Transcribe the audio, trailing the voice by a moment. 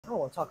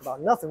want to talk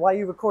about nothing. Why are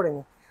you recording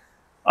me?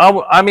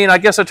 I mean, I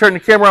guess I turned the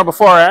camera on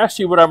before I asked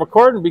you what I'm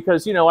recording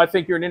because, you know, I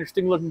think you're an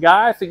interesting looking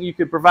guy. I think you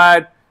could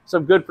provide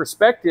some good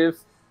perspective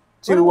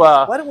to...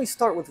 Why don't we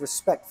start with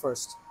respect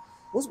first?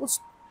 Let's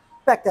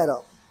back that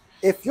up.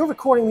 If you're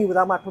recording me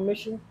without my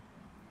permission,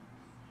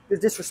 you're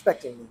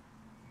disrespecting me.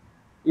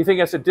 You think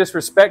that's a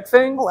disrespect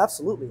thing? Oh,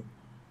 absolutely.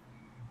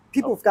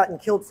 People have gotten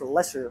killed for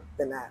lesser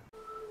than that.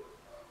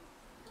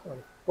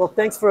 Well,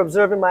 thanks for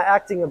observing my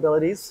acting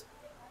abilities.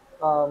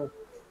 What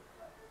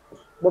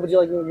would you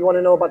like? You want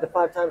to know about the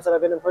 5 times that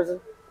I've been in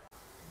prison?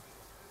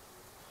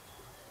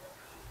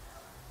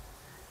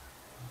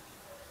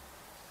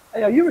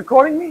 Hey, are you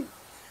recording me?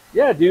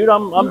 Yeah, dude,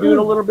 I'm doing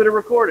a little bit of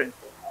recording.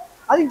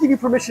 I didn't give you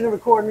permission to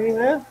record me,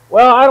 man.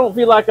 Well, I don't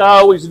feel like I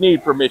always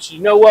need permission.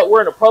 You know what?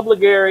 We're in a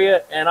public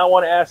area, and I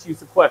want to ask you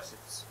some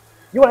questions.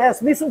 You want to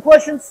ask me some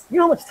questions? You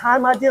know how much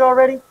time I did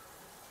already?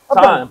 I've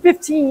done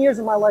 15 years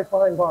of my life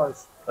behind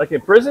bars. Like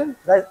in prison?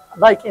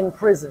 Like in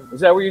prison.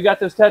 Is that where you got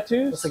those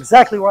tattoos? That's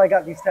exactly where I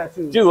got these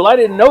tattoos. Dude, well, I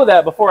didn't know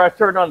that before I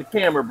turned on the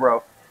camera,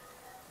 bro.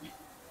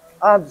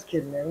 I'm just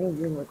kidding, man.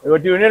 You want to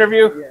do an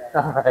interview?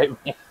 Yeah. All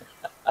right, man.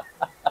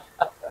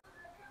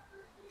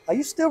 Are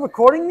you still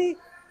recording me?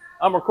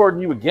 I'm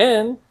recording you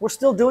again. We're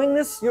still doing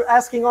this? You're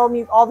asking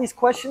all these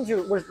questions?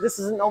 This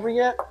isn't over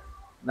yet?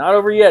 Not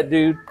over yet,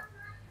 dude.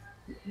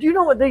 Do you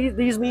know what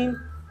these mean?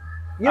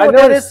 You know what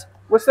that is?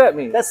 What's that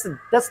mean? That's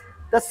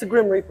the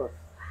Grim Reaper.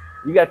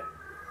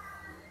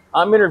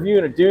 I'm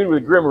interviewing a dude with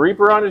a Grim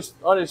Reaper on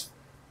his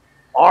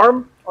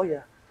arm. Oh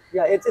yeah,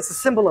 yeah. It's a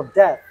symbol of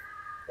death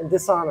and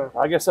dishonor.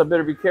 I guess I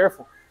better be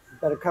careful. You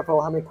better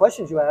careful how many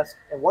questions you ask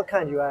and what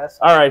kind you ask.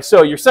 All right.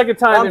 So your second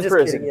time in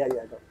prison. Kidding.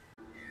 Yeah. Go.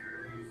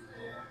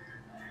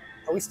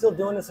 Are we still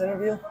doing this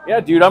interview? Yeah,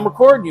 dude. I'm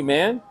recording you,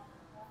 man.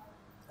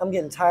 I'm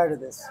getting tired of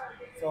this.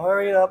 So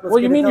hurry it up. What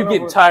do you mean you're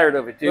getting tired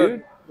of it,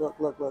 dude? Look.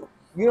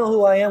 You know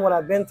who I am, what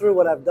I've been through,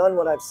 what I've done,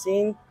 what I've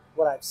seen,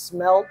 what I've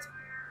smelt.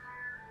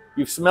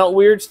 You've smelt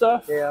weird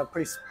stuff? Yeah,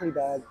 pretty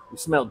bad. You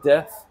smelt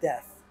death?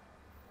 Death.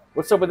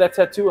 What's up with that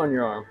tattoo on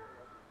your arm?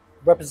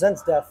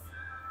 Represents death.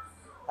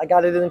 I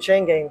got it in a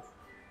chain gang.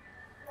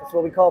 That's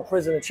what we call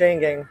prison, a chain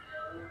gang.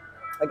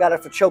 I got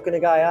it for choking a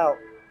guy out.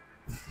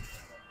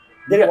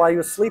 Did it while he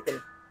was sleeping.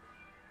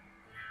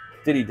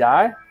 Did he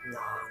die? No,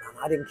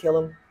 I didn't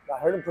kill him. I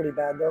hurt him pretty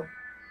bad, though.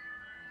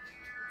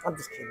 I'm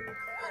just kidding.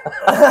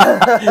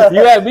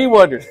 You had me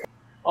wondering.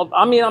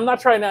 I mean, I'm not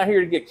trying out here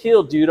to get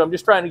killed, dude. I'm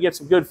just trying to get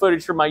some good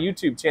footage for my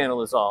YouTube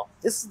channel is all.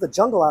 This is the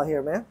jungle out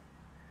here, man.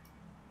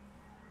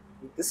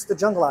 This is the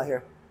jungle out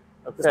here.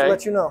 Okay. Just to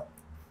let you know.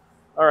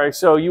 All right,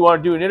 so you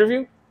want to do an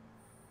interview?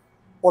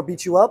 Or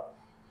beat you up?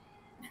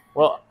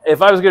 Well,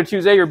 if I was going to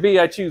choose A or B,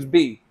 I choose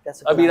B.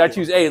 I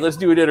choose A. Let's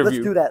do an interview.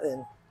 Let's do that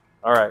then.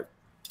 All right.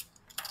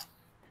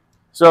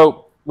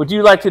 So, would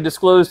you like to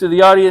disclose to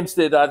the audience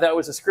that that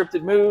was a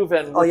scripted move?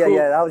 And oh, yeah.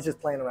 I was just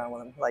playing around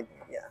with him. Like,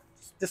 yeah,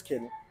 just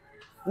kidding.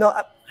 No,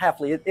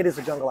 happily, it is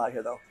a jungle out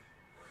here, though.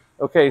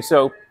 Okay,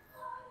 so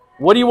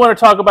what do you want to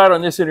talk about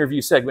on this interview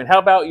segment? How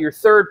about your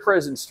third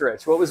prison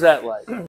stretch? What was that like?